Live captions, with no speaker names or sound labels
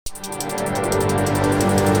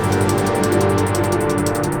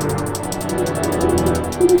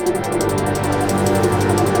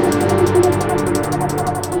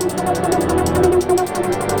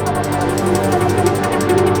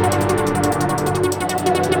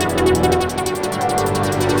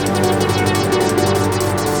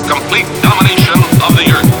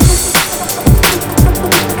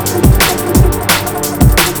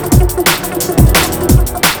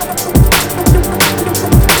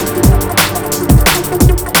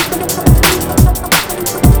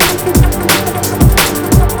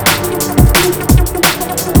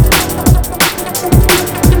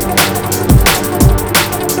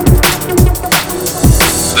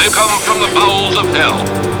bowels of hell.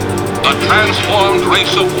 A transformed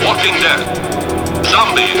race of walking dead.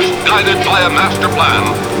 Zombies guided by a master plan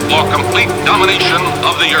for complete domination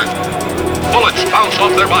of the earth. Bullets bounce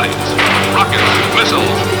off their bodies. Rockets,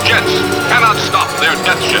 missiles, jets cannot stop their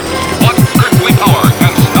death ships. What earthly power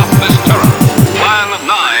can stop this terror? Plan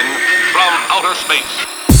 9 from outer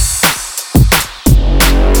space.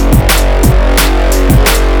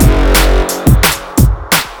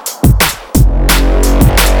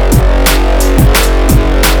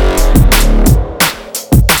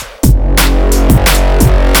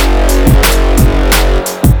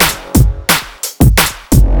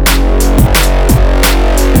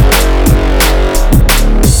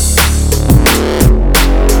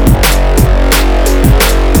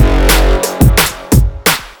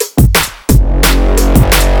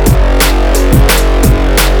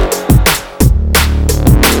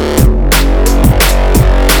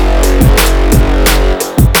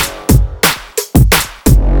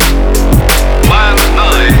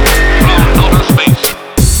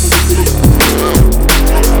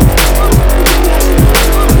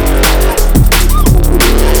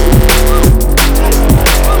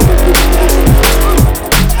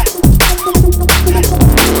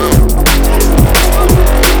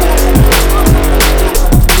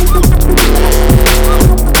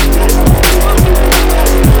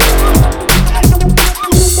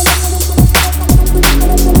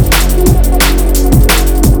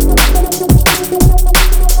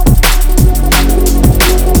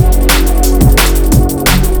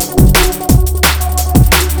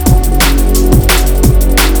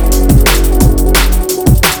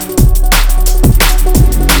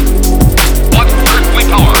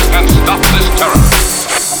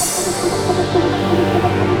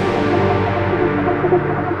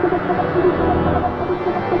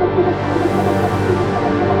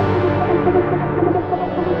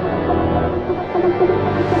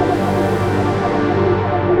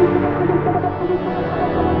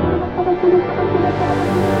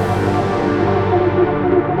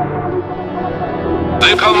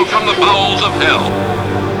 They come from the bowels of hell.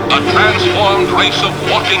 A transformed race of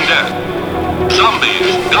walking dead. Zombies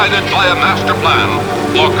guided by a master plan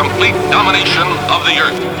for complete domination of the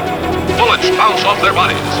earth. Bullets bounce off their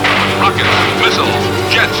bodies. Rockets, missiles,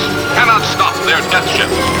 jets cannot stop their death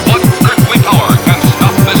ships. What earthly power can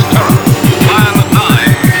stop this terror?